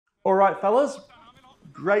All right, fellas,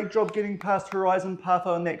 great job getting past Horizon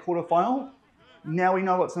Patho in that quarterfinal. Now we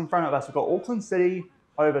know what's in front of us. We've got Auckland City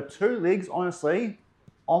over 2 legs. Honestly,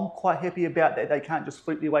 I'm quite happy about that. They can't just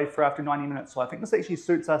flip their way through after 90 minutes. So I think this actually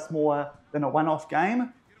suits us more than a one-off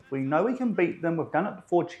game. We know we can beat them. We've done it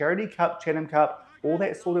before. Charity Cup, Chatham Cup, all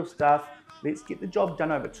that sort of stuff. Let's get the job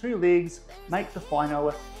done over 2 legs, make the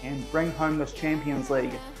final, and bring home this Champions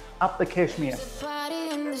League. Up the Cashmere. Party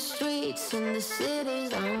in the streets and the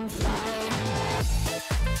city's on fire.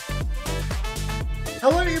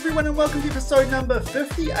 Hello everyone and welcome to episode number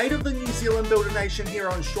 58 of the New Zealand Builder Nation here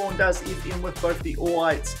on Shaun Does FM with both the All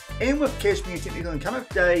Whites and with Cashmere Technical. And coming up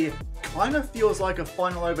today, kind of feels like a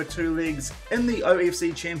final over 2 legs in the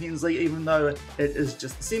OFC Champions League, even though it is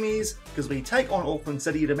just the semis, because we take on Auckland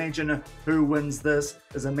City. You'd imagine who wins this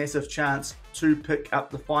is a massive chance to pick up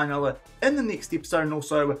the final in the next episode, and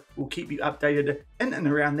also we'll keep you updated in and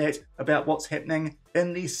around that about what's happening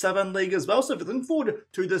in the Southern League as well. So looking forward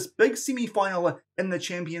to this big semi-final in the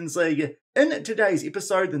Champions League in today's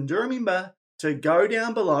episode. Then do remember to go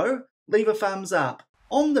down below, leave a thumbs up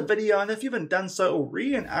on the video, and if you haven't done so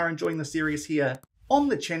already and are enjoying the series here on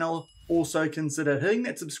the channel, also consider hitting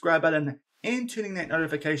that subscribe button and turning that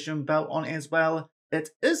notification bell on as well. It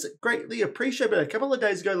is greatly appreciated. A couple of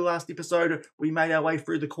days ago, the last episode, we made our way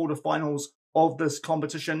through the quarterfinals of this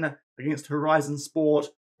competition against Horizon Sport,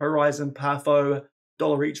 Horizon Patho,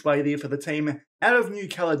 $1 each way there for the team out of New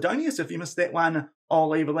Caledonia. So if you missed that one, I'll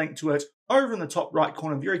leave a link to it over in the top right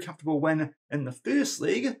corner. Very comfortable win in the first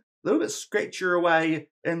leg. A little bit scratchier away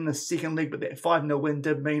in the second leg, but that 5-0 win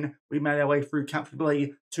did mean we made our way through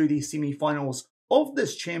comfortably to the semi-finals of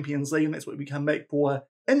this Champions League, and that's what we come back for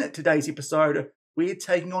in today's episode. We're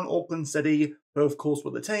taking on Auckland City, who of course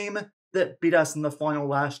were the team that beat us in the final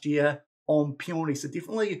last year on penalty. So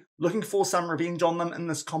definitely looking for some revenge on them in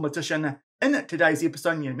this competition in today's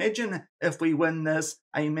episode. And you imagine if we win this,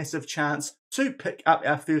 a massive chance to pick up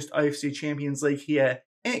our first OFC Champions League here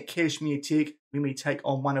at Cashmere Tech when we take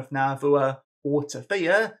on one of Navua or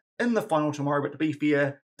Tafia in the final tomorrow. But to be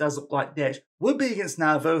fair, does look like that would be against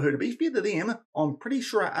Navua, who to be fair to them, I'm pretty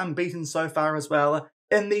sure are unbeaten so far as well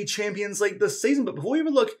in the Champions League this season. But before we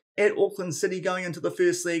even look at Auckland City going into the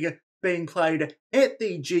first leg being played at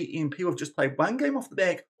the GMP, we've just played one game off the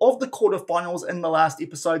back of the quarterfinals in the last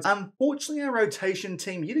episodes. Unfortunately, our rotation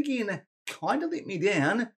team yet again kind of let me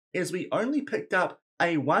down as we only picked up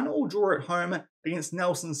a 1-1 draw at home against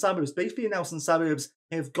Nelson Suburbs. Be fair, Nelson Suburbs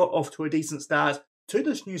have got off to a decent start to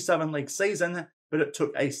this new Southern League season, but it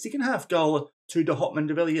took a second half goal to De Hotman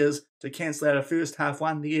de Villiers to cancel out a first half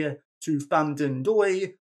one there to Pham Din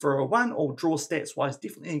Doi for a 1-1 draw. Stats-wise,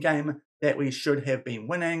 definitely a game that we should have been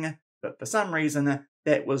winning, but for some reason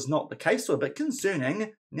that was not the case. So a bit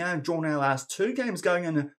concerning. Now drawn our last 2 games going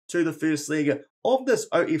into the first leg of this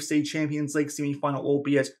OFC Champions League semi-final,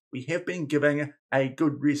 albeit we have been giving a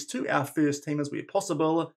good rest to our first team as we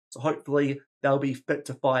possible. So hopefully they'll be fit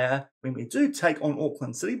to fire when we do take on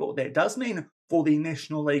Auckland City. But what that does mean for the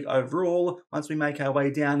National League overall, once we make our way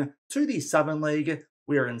down to the Southern League,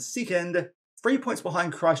 we're in second, 3 points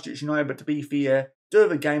behind Christchurch United, but to be fair, do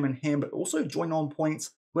have a game in hand, but also join on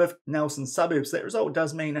points with Nelson Suburbs. That result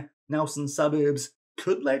does mean Nelson Suburbs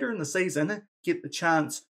could later in the season get the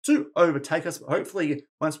chance to overtake us, but hopefully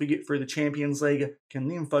once we get through the Champions League, can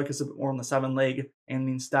then focus a bit more on the Southern League and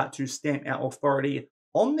then start to stamp our authority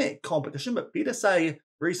on that competition. But better say,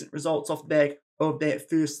 recent results off the back of that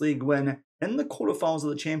first league win in the quarterfinals of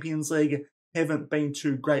the Champions League haven't been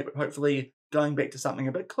too great, but hopefully going back to something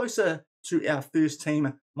a bit closer to our first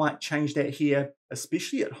team might change that here,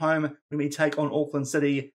 especially at home when we take on Auckland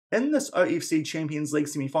City in this OFC Champions League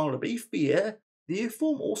semi-final. To be fair, their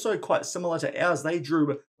form also quite similar to ours. They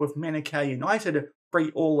drew with Manukau United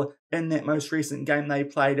 3-3 in that most recent game they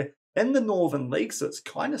played in the Northern League, so it's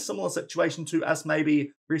kind of similar situation to us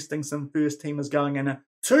maybe resting some first teamers going in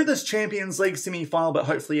to this Champions League semi-final, but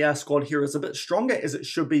hopefully our squad here is a bit stronger as it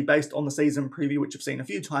should be based on the season preview, which I've seen a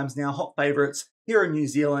few times now, hot favourites here in New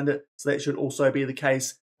Zealand, so that should also be the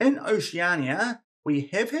case in Oceania. We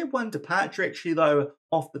have had one departure actually though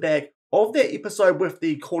off the back of that episode with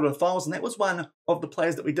the quarterfinals, and that was one of the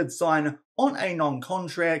players that we did sign on a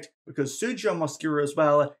non-contract, because Sergio Mosquera as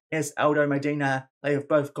well as Aldo Medina, they have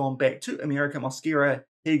both gone back to America. Mosquera,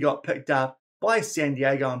 he got picked up by San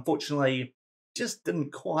Diego. Unfortunately, just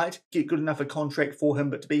didn't quite get good enough a contract for him,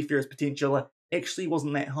 but to be fair, his potential actually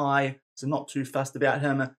wasn't that high, so not too fussed about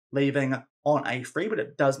him leaving on a free, but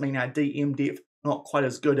it does mean our DM depth not quite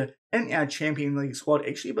as good in our Champions League squad.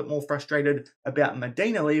 Actually a bit more frustrated about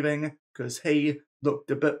Medina leaving because he looked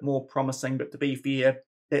a bit more promising, but to be fair,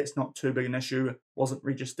 that's not too big an issue. Wasn't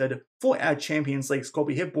registered for our Champions League squad.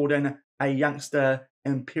 We have brought in a youngster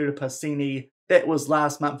in Piero Passini. That was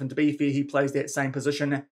last month, and to be fair, he plays that same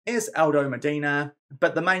position as Aldo Medina.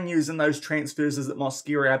 But the main news in those transfers is that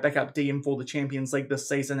Mosquera, our backup DM for the Champions League this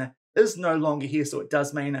season, is no longer here, so it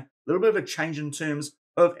does mean a little bit of a change in terms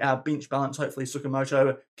of our bench balance. Hopefully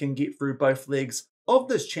Tsukamoto can get through both legs of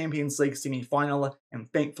this Champions League semi-final, and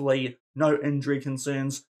thankfully no injury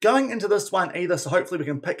concerns going into this one either, so hopefully we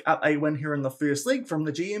can pick up a win here in the first leg from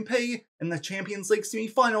the GMP in the Champions League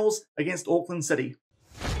semi-finals against Auckland City.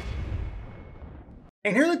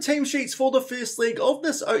 And here are the team sheets for the first leg of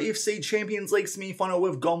this OFC Champions League semi-final.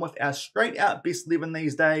 We've gone with our straight out best 11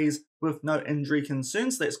 these days with no injury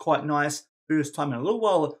concerns, so that's quite nice. First time in a little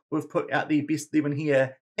while we've put out the best 11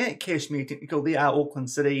 here at Cashmere Technical. They are Auckland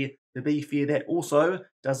City. To be fair, that also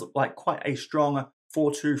does look like quite a strong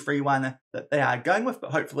 4-2-3-1 that they are going with,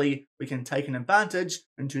 but hopefully we can take an advantage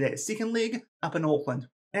into that second leg up in Auckland.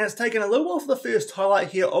 And it's taken a little while for the first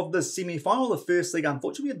highlight here of the semi-final. The first leg,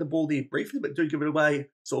 unfortunately, we had the ball there briefly, but do give it away.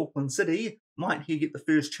 So Auckland City might here get the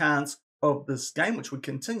first chance of this game, which would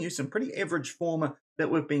continue some pretty average form that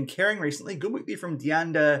we've been carrying recently. Good work there from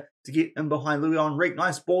Deanda to get in behind Louis Enrique.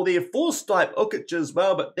 Nice ball there for Stipe Ukic as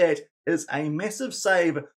well, but that is a massive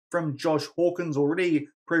save from Josh Hawkins, already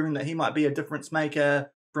proving that he might be a difference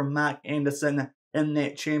maker from Mark Anderson in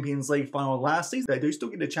that Champions League final last season. They do still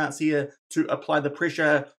get a chance here to apply the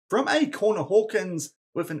pressure from a corner. Hawkins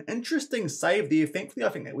with an interesting save there. Thankfully, I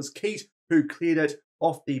think that was Keat who cleared it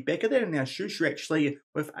off the back of that, and now Shushu actually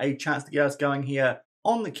with a chance to get us going here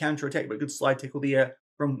on the counter-attack, but good slide tackle there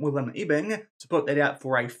from Willem Ebbing to put that out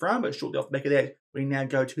for a throw, but shortly off the back of that, we now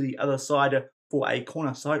go to the other side for a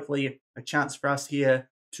corner, so hopefully a chance for us here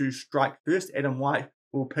to strike first. Adam White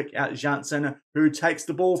will pick out Janssen, who takes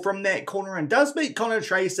the ball from that corner and does beat Connor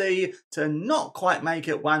Tracy to not quite make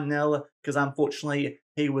it 1-0, because unfortunately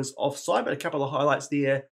he was offside, but a couple of highlights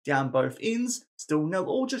there down both ends. Still 0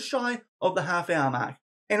 all, just shy of the half-hour mark.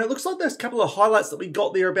 And it looks like those couple of highlights that we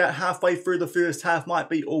got there about halfway through the first half might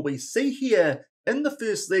be all we see here in the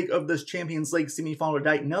first leg of this Champions League semi-final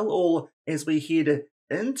date. 0 all as we head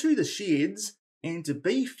into the sheds, and to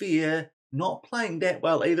be fair, not playing that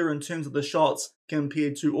well either in terms of the shots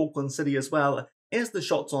compared to Auckland City as well as the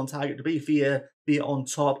shots on target. To be fair, they're on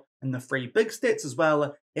top in the three big stats as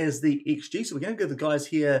well as the XG. So we're going to give the guys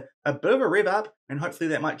here a bit of a rev up, and hopefully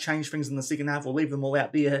that might change things in the second half. We'll leave them all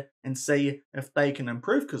out there and see if they can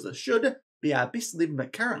improve, because this should be our best 11,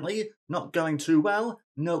 but currently not going too well.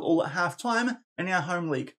 0 all at half time in our home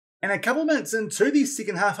league. And a couple of minutes into the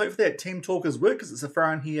second half, hopefully that team talk has worked, because it's a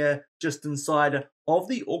throw in here just inside of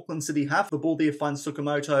the Auckland City half. The ball there finds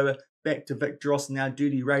Tsukamoto back to Victor Ross. Now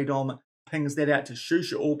Duty Radom pings that out to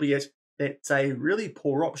Shusha, albeit that's a really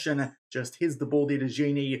poor option. Just heads the ball there to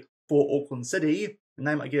Genie for Auckland City, and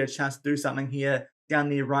they might get a chance to do something here down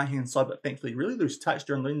their right-hand side, but thankfully really loose touch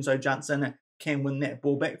during Lorenzo Johnson can win that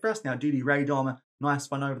ball back for us. Now Duty Radom,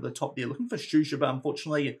 nice one over the top there, looking for Shusha, but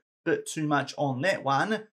unfortunately a bit too much on that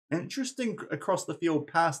one. Interesting across the field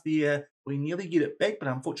pass there. We nearly get it back, but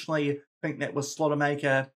unfortunately I think that was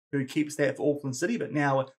Slaughtermaker who keeps that for Auckland City, but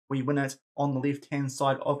now we win it on the left-hand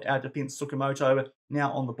side of our defence. Tsukamoto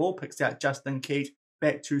now on the ball, picks out Justin Keat,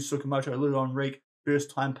 back to Tsukamoto, Louis Enrique.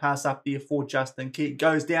 First time pass up there for Justin Keat,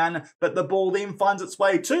 goes down, but the ball then finds its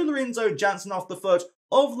way to Lorenzo Johnson off the foot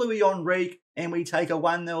of Louis Enrique, and we take a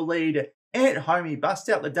 1-0 lead at home. He busts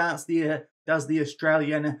out the dance there, does the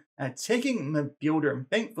Australian attacking midfielder, and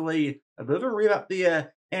thankfully a bit of a rev up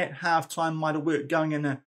there at half-time might have worked going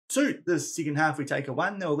into the second half. We take a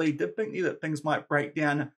 1-0 lead. Did think that things might break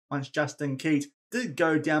down once Justin Keat did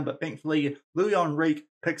go down, but thankfully Louis Enrique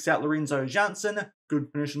picks out Lorenzo Johnson. Good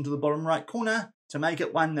finish into the bottom right corner to make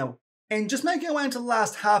it 1-0. And just making our way into the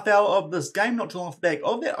last half hour of this game, not too long off the back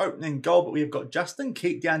of that opening goal, but we've got Justin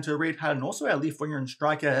Keat down to a red card, and also our left winger and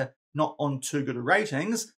striker not on too good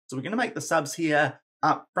ratings. So we're going to make the subs here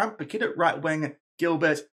up front. Paquette at right wing,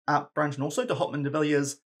 Gilbert up front, and also De Hotman de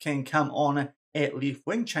Villiers can come on at left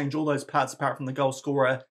wing. Change all those parts apart from the goal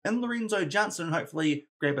scorer in Lorenzo Johnson, and hopefully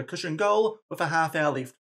grab a cushion goal with a half hour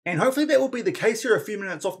left. And hopefully that will be the case here a few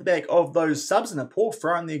minutes off the back of those subs, and a poor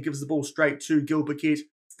throw in there gives the ball straight to Gilbert,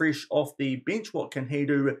 fresh off the bench. What can he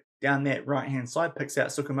do down that right-hand side? Picks out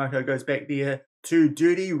Tsukamoto, goes back there to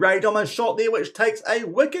Duty Radom, a shot there which takes a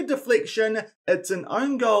wicked deflection. It's an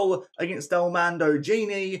own goal against Armando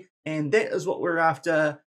Genie, and that is what we're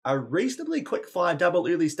after. A reasonably quick fire double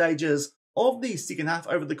early stages of the second half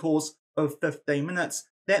over the course of 15 minutes.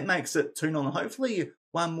 That makes it 2-0. Hopefully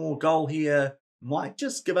one more goal here might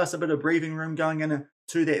just give us a bit of breathing room going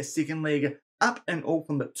into that second leg up in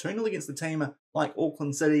Auckland, but 2-0 against a team like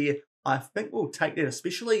Auckland City, I think we'll take that,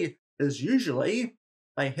 especially as usually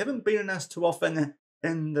they haven't beaten us too often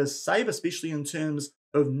in the save, especially in terms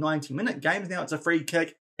of 90-minute games. Now it's a free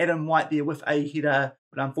kick. Adam White there with a header,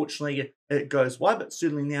 but unfortunately it goes wide, but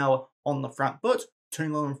certainly now on the front foot.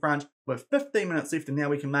 2-0 in front with 15 minutes left, and now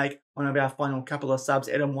we can make one of our final couple of subs.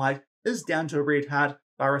 Adam White is down to a red card.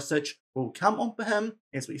 Barisic will come on for him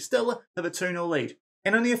as we still have a 2-0 lead.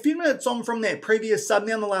 And only a few minutes on from that previous sub,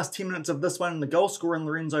 now in the last 10 minutes of this one, the goal scorer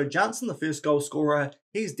Lorenzo Johnson, the first goal scorer,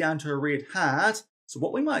 he's down to a red card. So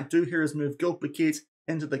what we might do here is move Gil Paquette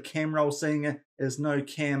into the cam role, seeing as no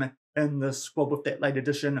cam in the squad with that late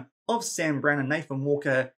addition of Sam Brown, and Nathan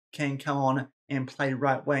Walker can come on and play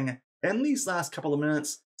right wing in these last couple of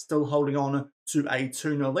minutes, still holding on to a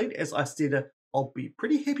 2-0 lead. As I said, I'll be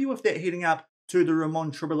pretty happy with that heading up to the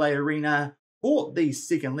Ramon Triboulet Arena for the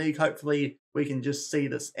second leg. Hopefully we can just see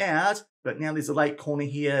this out. But now there's a late corner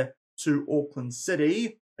here to Auckland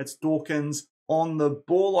City. It's Dawkins on the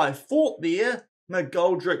ball. I thought there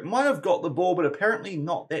McGoldrick might have got the ball, but apparently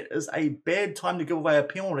not. That is a bad time to give away a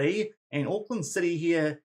penalty. And Auckland City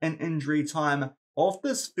here in injury time of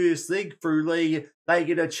this first leg through league, they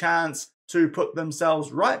get a chance to put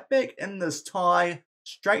themselves right back in this tie.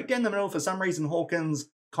 Straight down the middle. For some reason, Hawkins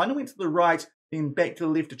kind of went to the right, then back to the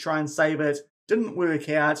left to try and save it. Didn't work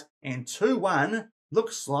out. And 2-1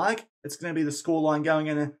 looks like it's going to be the scoreline going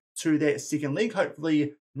into that second leg.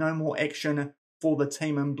 Hopefully, no more action for the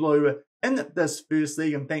team in blue in this first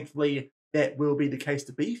league. And thankfully, that will be the case.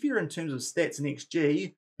 To be fair, in terms of stats and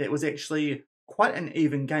XG, that was actually quite an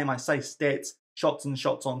even game. I say stats, shots and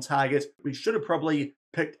shots on target. We should have probably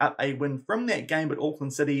picked up a win from that game, but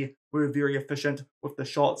Auckland City were very efficient with the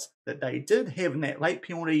shots that they did have in that late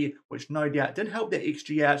penalty, which no doubt did help their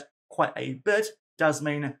XG out quite a bit. Does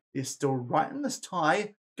mean they're still right in this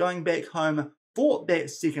tie. Going back home for that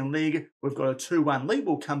second leg, we've got a 2-1 lead.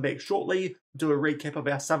 We'll come back shortly, do a recap of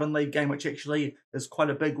our Southern League game, which actually is quite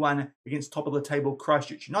a big one against top of the table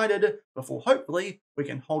Christchurch United, before hopefully we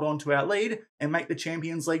can hold on to our lead and make the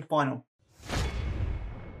Champions League final.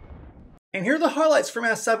 And here are the highlights from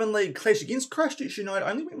our Southern League clash against Christchurch United.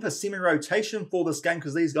 Only went for semi-rotation for this game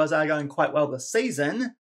because these guys are going quite well this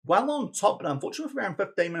season. Well on top, but unfortunately with around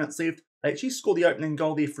 15 minutes left, they actually scored the opening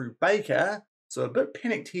goal there through Baker. So a bit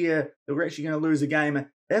panicked here that we're actually going to lose a game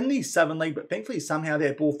in the Southern League, but thankfully somehow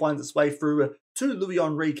that ball finds its way through to Luis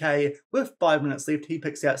Enrique with 5 minutes left. He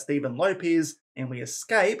picks out Stephen Lopez, and we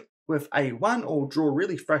escape with a 1-1 draw.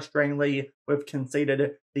 Really frustratingly, we've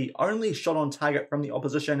conceded the only shot on target from the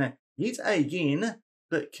opposition yet again,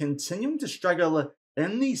 but continuing to struggle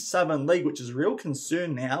in the Southern League, which is a real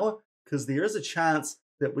concern now, because there is a chance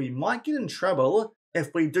that we might get in trouble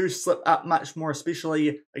if we do slip up much more,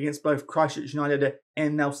 especially against both Christchurch United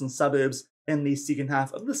and Nelson Suburbs in the second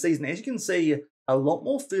half of the season. As you can see, a lot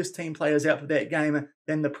more first team players out for that game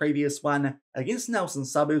than the previous one against Nelson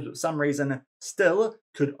Suburbs, but for some reason still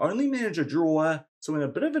could only manage a draw. So in a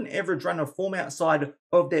bit of an average run of form outside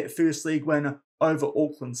of that first league win over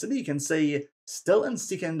Auckland City, you can see still in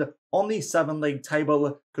second on the Southern League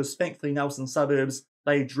table, because thankfully Nelson Suburbs,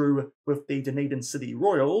 they drew with the Dunedin City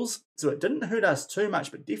Royals, so it didn't hurt us too much,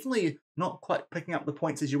 but definitely not quite picking up the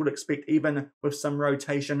points as you would expect, even with some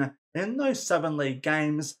rotation in those Southern League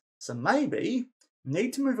games. So maybe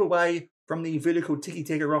need to move away from the vertical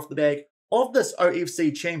tiki-taka off the back of this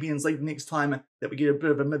OFC Champions League next time that we get a bit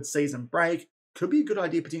of a mid-season break. Could be a good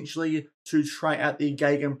idea potentially to try out the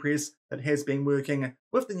Gegenpress that has been working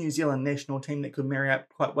with the New Zealand national team, that could marry up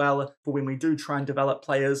quite well for when we do try and develop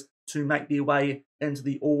players to make their way into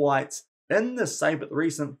the All Whites in the save. But the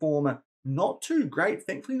recent form, not too great,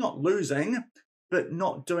 thankfully not losing, but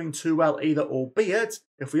not doing too well either, albeit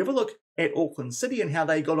if we have a look at Auckland City and how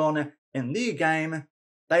they got on in their game,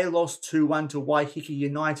 they lost 2-1 to Waiheke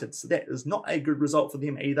United, so that is not a good result for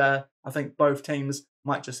them either. I think both teams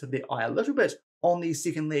might just have their eye a little bit on the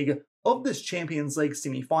second leg of this Champions League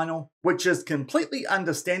semi-final, which is completely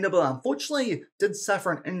understandable. Unfortunately, did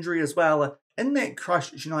suffer an injury as well in that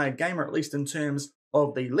Christchurch United game, or at least in terms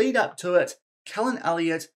of the lead up to it. Cullen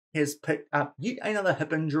Elliott has picked up yet another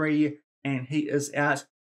hip injury, and he is out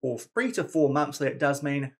for 3 to 4 months. So that does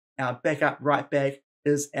mean our backup right back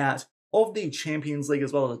is out of the Champions League,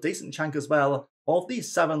 as well as a decent chunk as well of the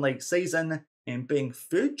Southern League season, and being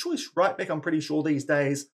third choice right back, I'm pretty sure these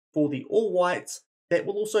days, for the All Whites. That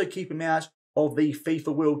will also keep him out of the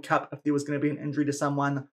FIFA World Cup if there was going to be an injury to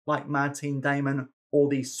someone like Martin Damon or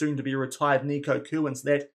the soon-to-be retired Nico Kerwin. So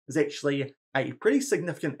that is actually a pretty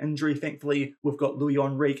significant injury. Thankfully, we've got Luis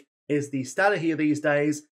Enrique as the starter here these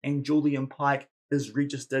days, and Julian Pike is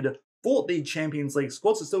registered for the Champions League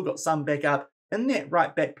squad, so still got some backup in that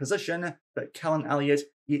right back position, but Callum Elliott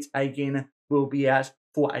yet again will be out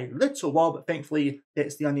for a little while, but thankfully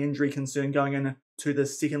that's the only injury concern going into the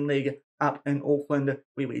second leg up in Auckland,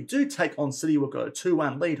 where we do take on City. We've got a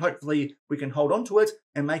 2-1 lead. Hopefully we can hold on to it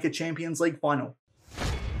and make a Champions League final.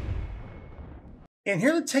 And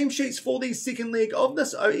here are the team sheets for the second leg of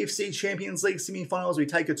this OFC Champions League semi-finals. We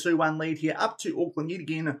take a 2-1 lead here up to Auckland yet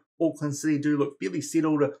again. Auckland City do look fairly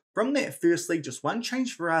settled from that first leg. Just one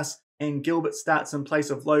change for us, and Gilbert starts in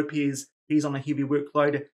place of Lopez. He's on a heavy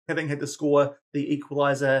workload, having had to score the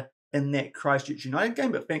equaliser in that Christchurch United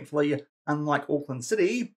game. But thankfully, unlike Auckland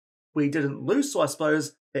City, we didn't lose. So I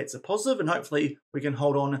suppose that's a positive, and hopefully we can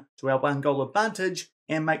hold on to our 1-goal advantage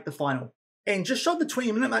and make the final. And just shot the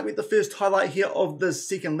 20-minute mark with the first highlight here of the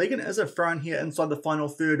second leg, and it is a throw-in here inside the final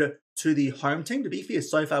third to the home team. To be fair,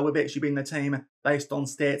 so far we've actually been the team, based on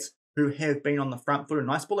stats, who have been on the front foot. A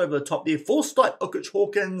nice ball over the top there. Forsyth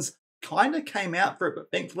Hawkins kind of came out for it, but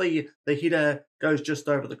thankfully the header goes just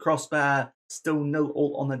over the crossbar. Still 0-0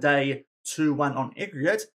 on the day, 2-1 on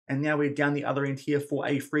aggregate. And now we're down the other end here for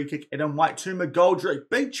a free kick. Adam White to McGoldrick.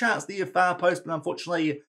 Big chance there, far post, but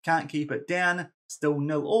unfortunately can't keep it down. Still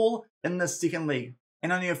 0-0 in the second leg.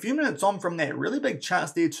 And only a few minutes on from that really big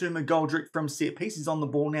chance there to McGoldrick from set piece. He's on the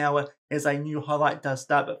ball now as a new highlight does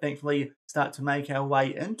start, but thankfully start to make our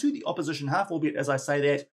way into the opposition half, albeit as I say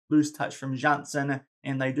that, loose touch from Janssen,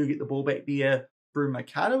 and they do get the ball back there through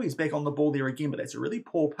Mikado. He's back on the ball there again, but that's a really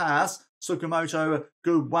poor pass. Tsukamoto,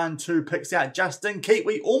 good 1-2, picks out Justin Keat.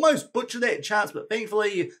 We almost butchered that chance, but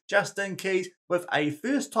thankfully Justin Keat with a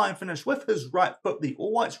first time finish with his right foot. The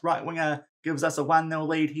All Whites right winger gives us a 1-0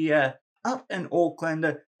 lead here up in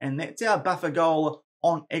Auckland, and that's our buffer goal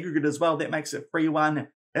on aggregate as well. That makes it 3-1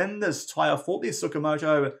 in this tie. I thought there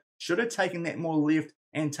Tsukamoto should have taken that more left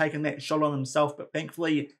and taken that shot on himself, but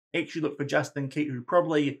thankfully actually looked for Justin Keat, who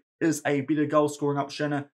probably is a better goal scoring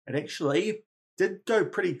option. It actually did go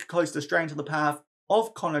pretty close to straight into the path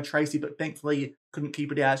of Connor Tracy, but thankfully couldn't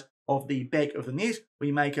keep it out of the back of the net.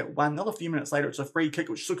 We make it 1-0. A few minutes later, it's a free kick,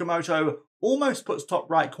 which Tsukamoto almost puts top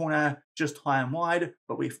right corner just high and wide,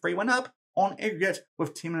 but we're 3-1 up on aggregate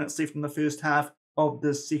with 10 minutes left in the first half of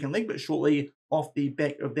the second leg, but shortly off the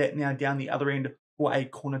back of that, now down the other end for a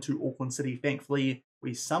corner to Auckland City. Thankfully,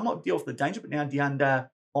 we somewhat deal with the danger, but now Deanda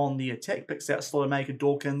on the attack, picks out Slaughtermaker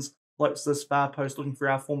Dawkins, floats this far post looking for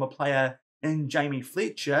our former player in Jamie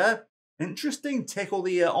Fletcher. Interesting tackle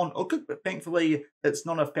there on Ukuk, but thankfully it's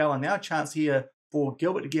not a foul. And now a chance here for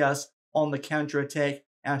Gilbert to get us on the counter-attack.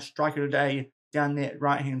 Our striker today down that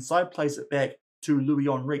right-hand side plays it back to Louis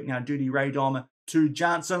Enrique. Now Duty Radom to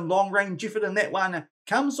Johnson. Long-range effort, and that one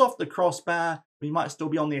comes off the crossbar. We might still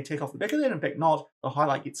be on the attack off the back of that. In fact, not. The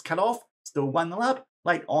highlight gets cut off. Still 1-0 up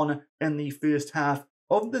late on in the first half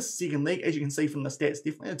of the second leg. As you can see from the stats,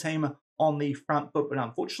 definitely a team on the front foot, but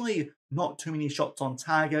unfortunately not too many shots on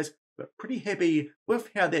target. But pretty happy with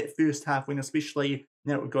how that first half went, especially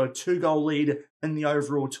now we've got a 2-goal lead in the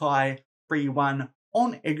overall tie, 3-1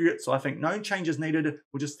 on aggregate. So I think no changes needed.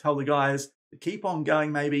 We'll just tell the guys to keep on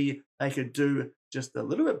going. Maybe they could do just a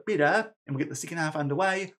little bit better, and we'll get the second half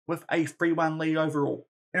underway with a 3-1 lead overall.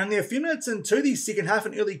 And only a few minutes into the second half,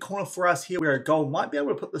 an early corner for us here where a goal might be able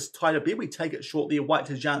to put this tie to bed. We take it short there, White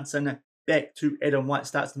to Janssen, back to Adam White,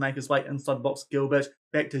 starts to make his way inside the box. Gilbert,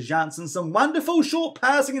 back to Janssen, some wonderful short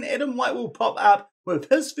passing, and Adam White will pop up with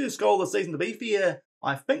his first goal of the season. To be fair,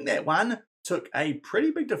 I think that one took a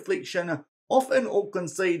pretty big deflection off an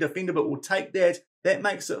Auckland City defender, but we'll take that. That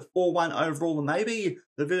makes it 4-1 overall, and maybe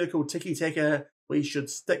the vertical tiki-taka, we should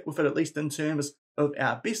stick with it, at least in terms of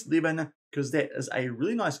our best 11, because that is a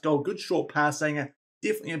really nice goal. Good short passing,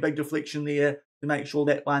 definitely a big deflection there to make sure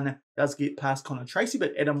that one does get past Connor Tracy,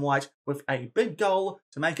 but Adam White with a big goal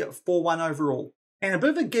to make it 4-1 overall. And a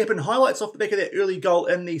bit of a gap in highlights off the back of that early goal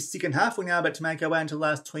in the second half. We're now about to make our way into the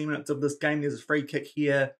last 20 minutes of this game. There's a free kick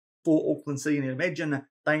here for Auckland City, and imagine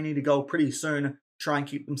they need a goal pretty soon, try and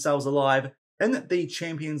keep themselves alive in the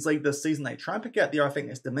Champions League this season. They try and pick out there, I think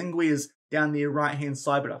that's Dominguez down the right-hand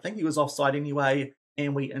side, but I think he was offside anyway,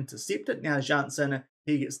 and we intercept it. Now Janssen,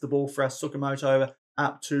 he gets the ball for us. Tsukamoto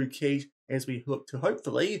up to Keat as we look to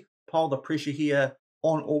hopefully pile the pressure here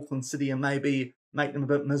on Auckland City and maybe make them a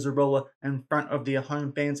bit miserable in front of their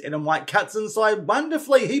home fans. Adam White cuts inside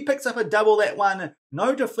wonderfully. He picks up a double, that one.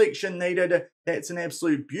 No deflection needed. That's an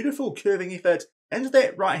absolute beautiful curving effort into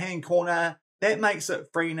that right-hand corner. That makes it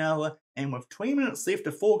 3-0. And with 20 minutes left,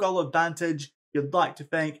 a 4-goal advantage, you'd like to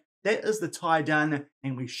think that is the tie done,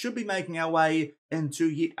 and we should be making our way into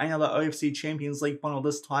yet another OFC Champions League final,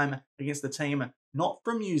 this time against the team not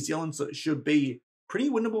from New Zealand, so it should be pretty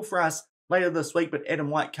winnable for us later this week, but Adam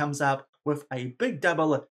White comes up with a big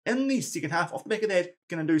double in the second half. Off the back of that,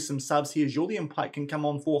 going to do some subs here. Julian Pike can come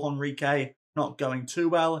on for Henrique, not going too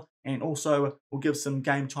well. And also, we'll give some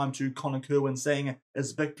game time to Connor Kerwin, seeing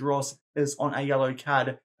as Victor Ross is on a yellow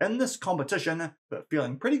card in this competition, but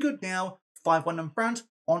feeling pretty good now, 5-1 in front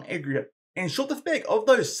on aggregate. And short the back of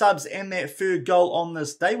those subs and that third goal on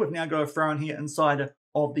this day, we've now got a throw in here inside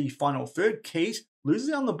of the final third. Keat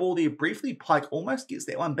loses on the ball there briefly. Pike almost gets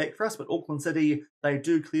that one back for us, but Auckland City, they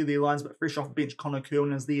do clear their lines, but fresh off the bench, Connor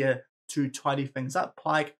Kerwin is there to tidy things up.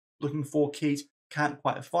 Pike looking for Keat, can't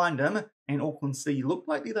quite find him, and Auckland City look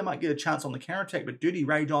like they might get a chance on the counter-attack, but Dirty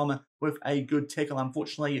Radom with a good tackle.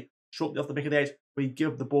 Unfortunately, shortly off the back of that, we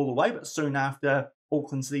give the ball away, but soon after,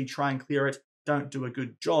 Auckland City try and clear it, don't do a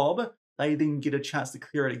good job. They then get a chance to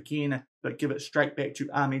clear it again, but give it straight back to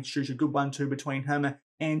Ahmed Shoosh. A good 1-2 between him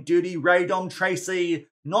and Dirty Radom. Tracy,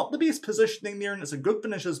 not the best positioning there, and it's a good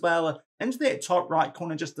finish as well into that top right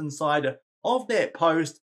corner just inside of that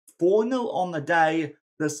post. 4-0 on the day.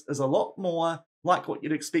 This is a lot more like what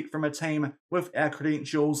you'd expect from a team with our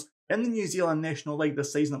credentials in the New Zealand National League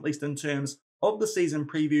this season, at least in terms of the season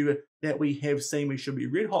preview that we have seen. We should be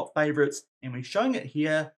red hot favourites, and we're showing it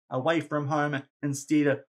here away from home instead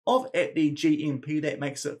of at the GMP. That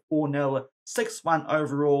makes it 4-0, 6-1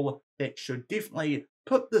 overall. That should definitely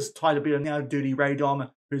put this tie to better now. Dirty Radom,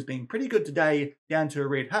 who's been pretty good today, down to a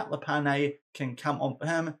red. Lapane can come on for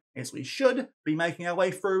him, as we should be making our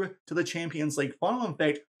way through to the Champions League final. In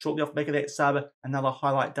fact, shortly off the back of that sub, another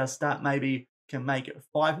highlight does start, maybe can make it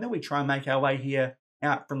 5-0. We try and make our way here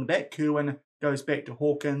out from the back. Kerwin goes back to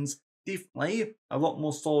Hawkins. Definitely a lot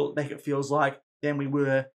more solid back, it feels like, than we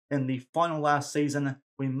were in the final last season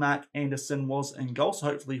when Mark Anderson was in goal. So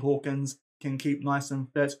hopefully Hawkins can keep nice and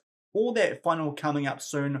fit for that final coming up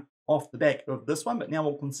soon off the back of this one. But now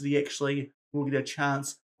Auckland City actually will get a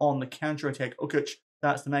chance on the counter-attack. Ukic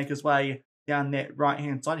starts to make his way down that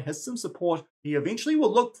right-hand side. He has some support. He eventually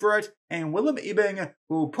will look for it, and Willem Ebbing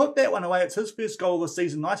will put that one away. It's his first goal of the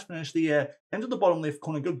season. Nice finish there into the bottom left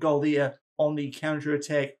corner. Good goal there on the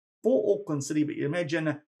counter-attack for Auckland City. But you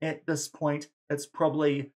imagine at this point, it's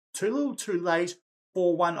probably too little too late.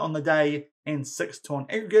 4-1 on the day and 6-2 on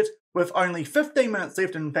aggregate with only 15 minutes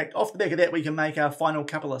left. In fact, off the back of that, we can make our final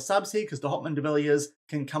couple of subs here because the Hotman de Villiers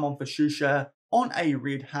can come on for Shusha on a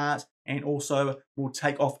red heart, and also we'll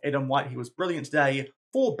take off Adam White. He was brilliant today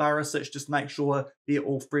for Barisic, just to make sure they're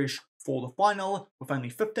all fresh for the final. With only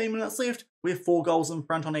 15 minutes left, we're 4 goals in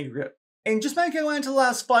front on aggregate. And just making our way into the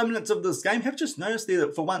last 5 minutes of this game, have just noticed there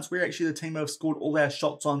that for once we're actually the team who have scored all our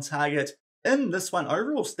shots on target in this one.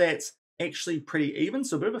 Overall stats actually pretty even,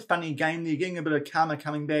 so a bit of a funny game there, getting a bit of karma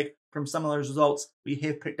coming back from some of those results we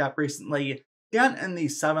have picked up recently. Down in the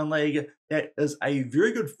Southern League, that is a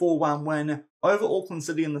very good 4-1 win over Auckland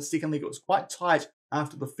City in the second league. It was quite tight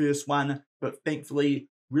after the first one, but thankfully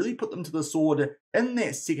really put them to the sword in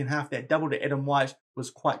that second half. That double to Adam White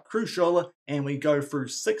was quite crucial, and we go through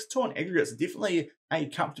 6-2 on aggregate. It's definitely a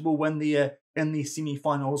comfortable win there in the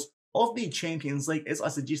semi-finals of the Champions League. As I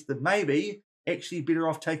suggested, maybe actually better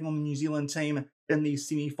off taking on the New Zealand team in the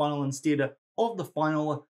semi-final instead of the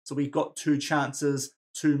final. So we've got 2 chances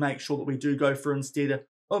to make sure that we do go through instead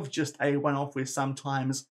of just a one-off, where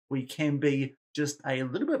sometimes we can be just a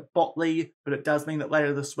little bit bottly, but it does mean that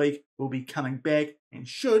later this week we'll be coming back and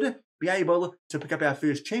should be able to pick up our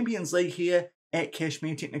first Champions League here at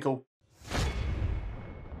Cashmere Technical.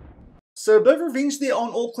 So a bit of revenge there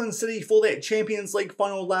on Auckland City for that Champions League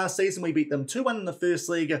final last season. We beat them 2-1 in the first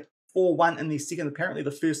league, 4-1 in the second. Apparently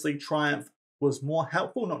the first league triumph was more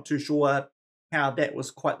helpful. Not too sure how that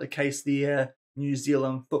was quite the case there, New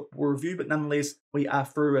Zealand Football Review, but nonetheless we are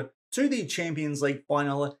through to the Champions League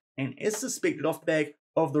final, and as suspected, off the back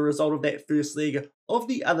of the result of that first leg of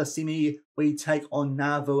the other semi, we take on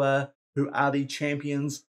Navua, who are the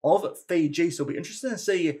champions of Fiji. So it'll be interesting to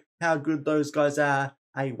see how good those guys are.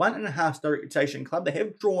 A 1.5-star reputation club. They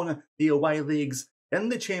have drawn the away legs in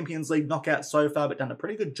the Champions League knockout so far, but done a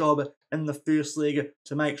pretty good job in the first leg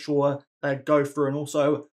to make sure they go through, and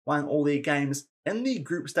also won all their games in the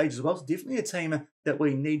group stage as well. It's definitely a team that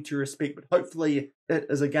we need to respect, but hopefully it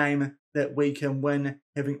is a game that we can win,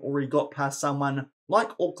 having already got past someone like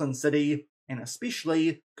Auckland City, and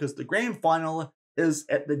especially because the grand final is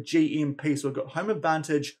at the GMP. So we've got home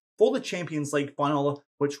advantage for the Champions League final,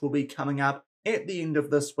 which will be coming up at the end of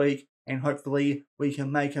this week, and hopefully we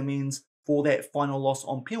can make amends for that final loss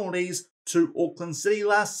on penalties to Auckland City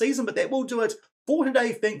last season. But that will do it for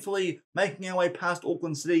today, thankfully, making our way past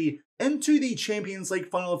Auckland City into the Champions League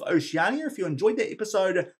final of Oceania. If you enjoyed that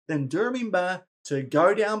episode, then do remember to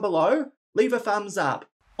go down below, leave a thumbs up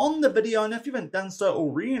on the video, and if you haven't done so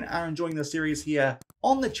already and are enjoying the series here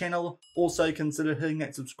on the channel, also consider hitting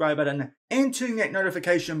that subscribe button and turning that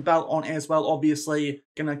notification bell on as well. Obviously,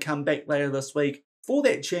 gonna come back later this week for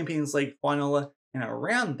that Champions League final, and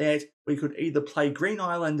around that, we could either play Green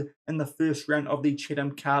Island in the first round of the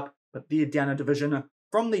Chatham Cup, but they're down a division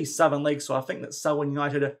from the Southern League, so I think that Selwyn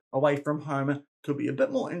United away from home could be a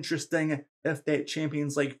bit more interesting if that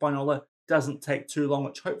Champions League final doesn't take too long,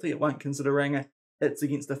 which hopefully it won't, considering it's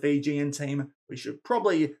against the Fijian team. We should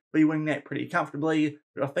probably be winning that pretty comfortably,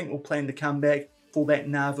 but I think we'll plan to come back for that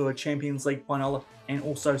Navua Champions League final and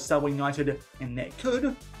also Selwyn United, and that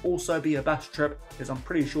could also be a bus trip, as I'm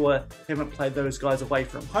pretty sure we haven't played those guys away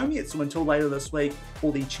from home yet, so until later this week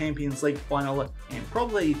for the Champions League final and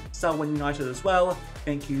probably Selwyn United as well.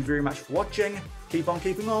 Thank you very much for watching, keep on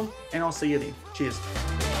keeping on, and I'll see you then. Cheers.